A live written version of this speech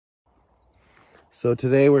So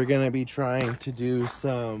today we're going to be trying to do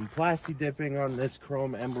some plasti dipping on this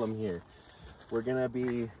chrome emblem here. We're going to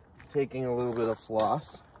be taking a little bit of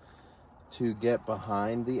floss to get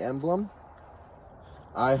behind the emblem.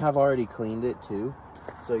 I have already cleaned it too,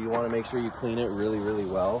 so you want to make sure you clean it really, really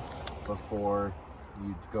well before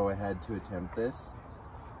you go ahead to attempt this.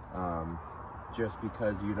 Just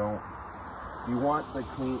because you want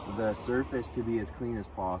the surface to be as clean as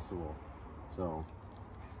possible. So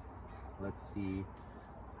let's see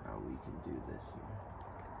how we can do this here.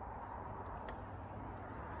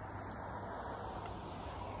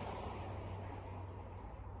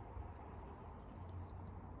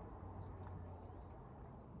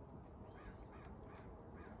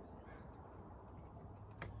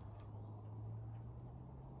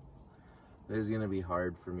 This is going to be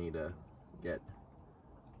hard for me to get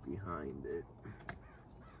behind it.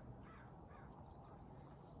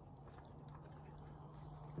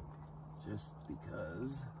 Just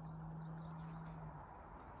because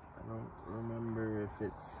I don't remember if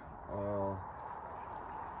it's all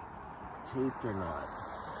taped or not.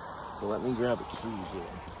 So let me grab a key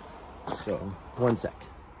here. So, one sec.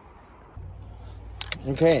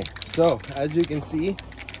 Okay, so as you can see,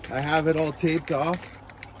 I have it all taped off.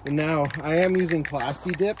 And now I am using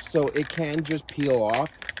Plasti Dip, so it can just peel off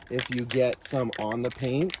if you get some on the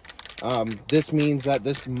paint. This means that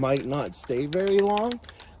this might not stay very long,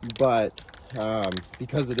 but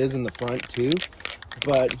because it is in the front too.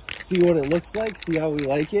 But see what it looks like, see how we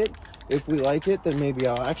like it. If we like it, then maybe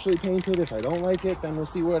I'll actually paint it. If I don't like it, then we'll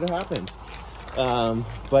see what happens.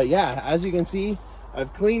 But yeah, as you can see,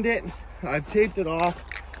 I've cleaned it, I've taped it off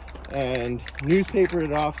and newspapered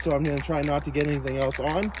it off, so I'm going to try not to get anything else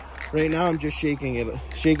on. Right now I'm just shaking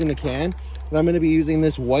the can, and I'm going to be using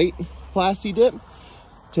this white Plasti Dip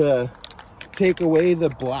to take away the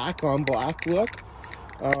black on black look.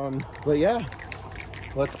 But yeah,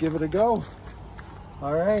 let's give it a go.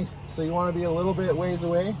 All right, so you want to be a little bit ways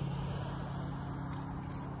away.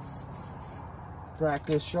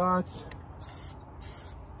 Practice shots.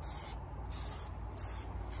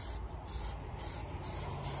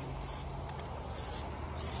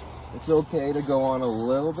 It's okay to go on a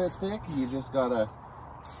little bit thick. You just gotta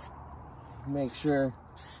make sure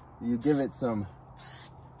you give it some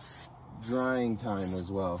drying time as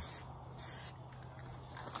well.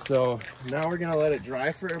 So now we're gonna let it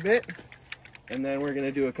dry for a bit, and then we're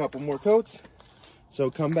gonna do a couple more coats. So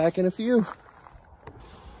come back in a few.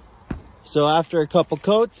 So after a couple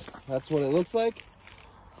coats, that's what it looks like.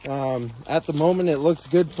 At the moment it looks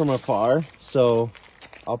good from afar, so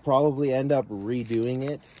I'll probably end up redoing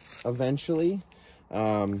it eventually.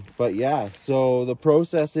 But yeah, so the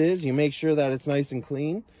process is you make sure that it's nice and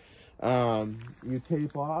clean. You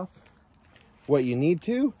tape off what you need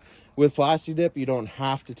to. With Plasti Dip, you don't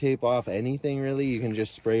have to tape off anything really. You can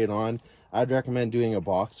just spray it on. I'd recommend doing a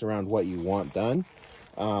box around what you want done.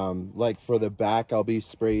 Like for the back, I'll be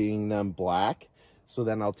spraying them black. So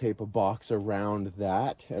then I'll tape a box around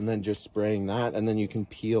that and then just spraying that. And then you can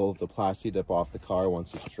peel the Plasti Dip off the car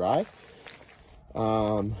once it's dry.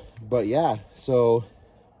 But yeah, so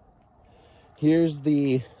here's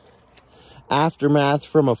the aftermath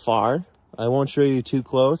from afar. I won't show you too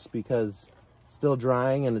close because it's still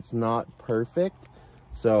drying and it's not perfect.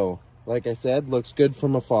 So like I said, looks good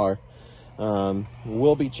from afar.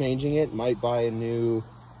 We'll be changing it. Might buy a new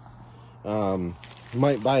emblem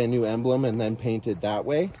and then paint it that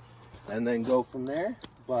way and then go from there.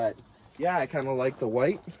 But yeah, I kind of like the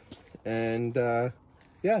white, and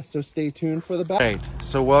yeah, so stay tuned for the back. Right,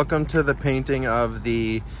 so welcome to the painting of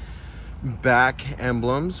the back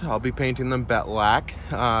emblems. I'll be painting them black.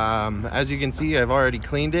 As you can see, I've already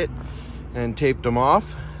cleaned it and taped them off.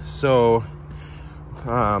 So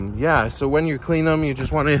yeah, so when you clean them, you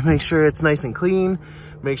just want to make sure it's nice and clean,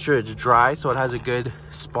 make sure it's dry so it has a good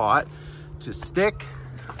spot to stick.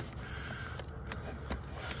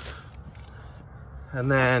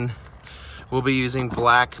 And then we'll be using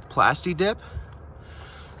black Plasti Dip.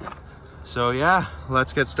 So yeah,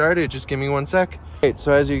 let's get started. Just give me one sec. Right,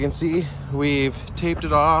 so as you can see, we've taped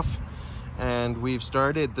it off and we've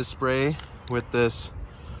started the spray with this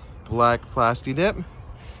black Plasti Dip.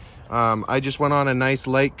 I just went on a nice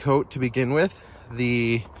light coat to begin with.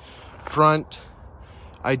 The front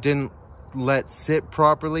I didn't let sit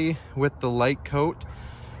properly with the light coat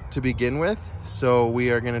to begin with, so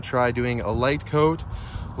we are going to try doing a light coat,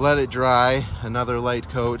 let it dry, another light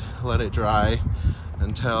coat, let it dry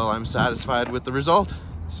until I'm satisfied with the result.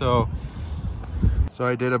 So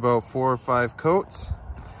I did about 4 or 5 coats,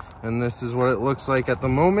 and this is what it looks like at the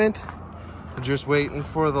moment. I'm just waiting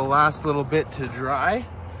for the last little bit to dry,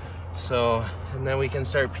 so and then we can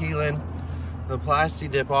start peeling the Plasti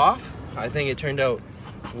Dip off. I think it turned out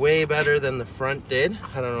way better than the front did.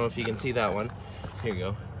 I don't know if you can see that one. Here you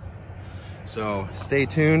go. So stay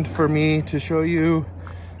tuned for me to show you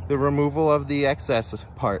the removal of the excess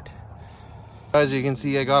part. As you can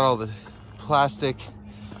see, I got all the plastic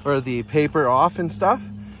or the paper off and stuff.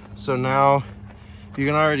 So now you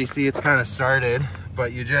can already see it's kind of started,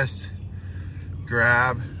 but you just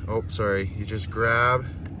grab, you just grab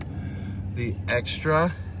the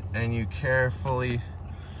extra and you carefully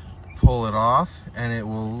pull it off, and it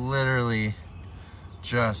will literally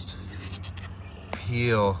just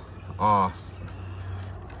peel off.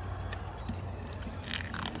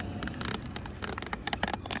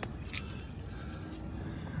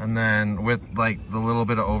 And then with like the little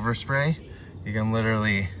bit of overspray, you can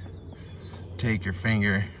literally take your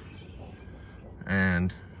finger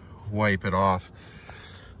and wipe it off.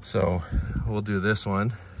 So we'll do this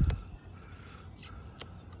one.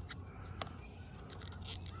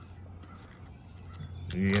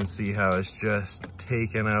 You can see how it's just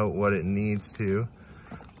taken out what it needs to.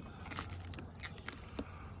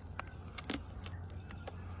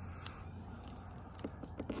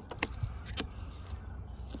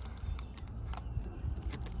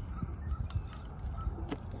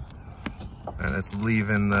 And it's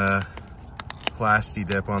leaving the Plasti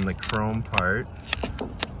Dip on the chrome part.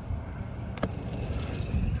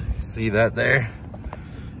 See that there?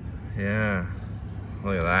 Yeah,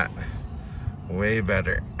 look at that. Way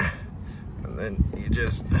better. And then you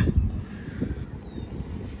just,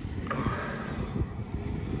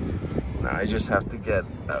 now I just have to get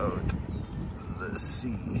out the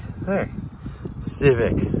C. There,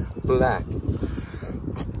 Civic black.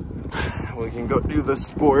 We can go do the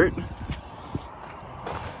Sport.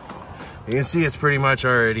 You can see it's pretty much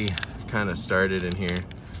already kind of started in here.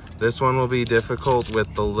 This one will be difficult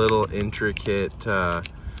with the little intricate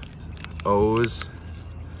O's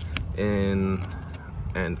in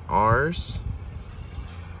and R's.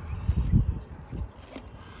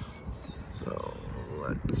 So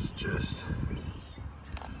let's just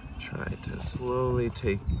try to slowly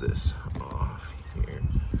take this off here.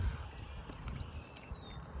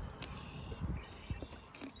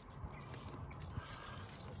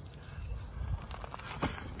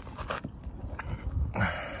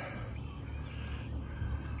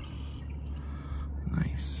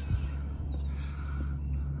 Nice.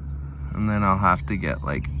 And then I'll have to get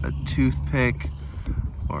like a toothpick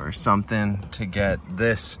or something to get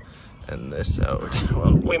this and this out.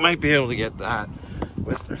 Well, we might be able to get that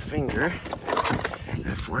with our finger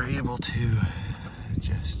if we're able to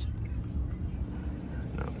just,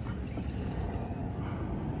 no.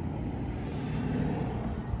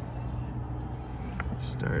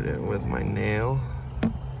 Start it with my nail.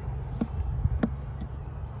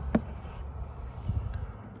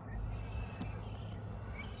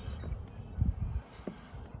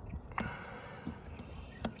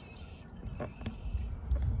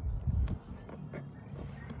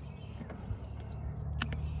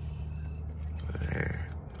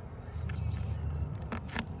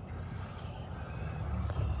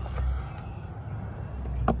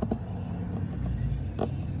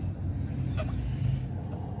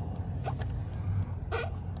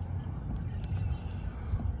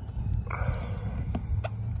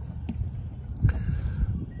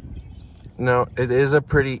 No, it is a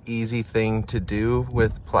pretty easy thing to do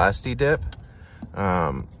with Plasti Dip.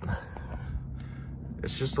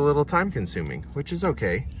 It's just a little time consuming, which is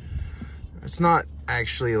okay. It's not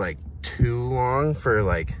actually like too long for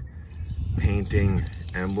like painting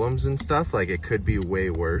emblems and stuff. Like it could be way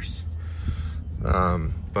worse.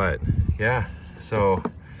 But yeah, so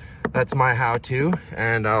that's my how-to,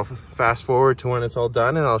 and I'll fast forward to when it's all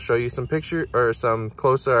done and I'll show you some picture or some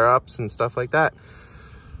closer ups and stuff like that.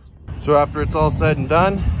 So after it's all said and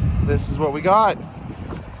done, this is what we got.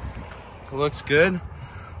 It looks good.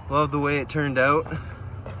 Love the way it turned out.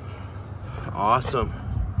 Awesome.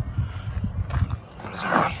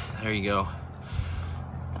 Sorry, there you go.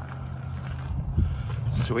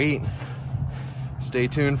 Sweet. Stay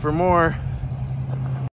tuned for more.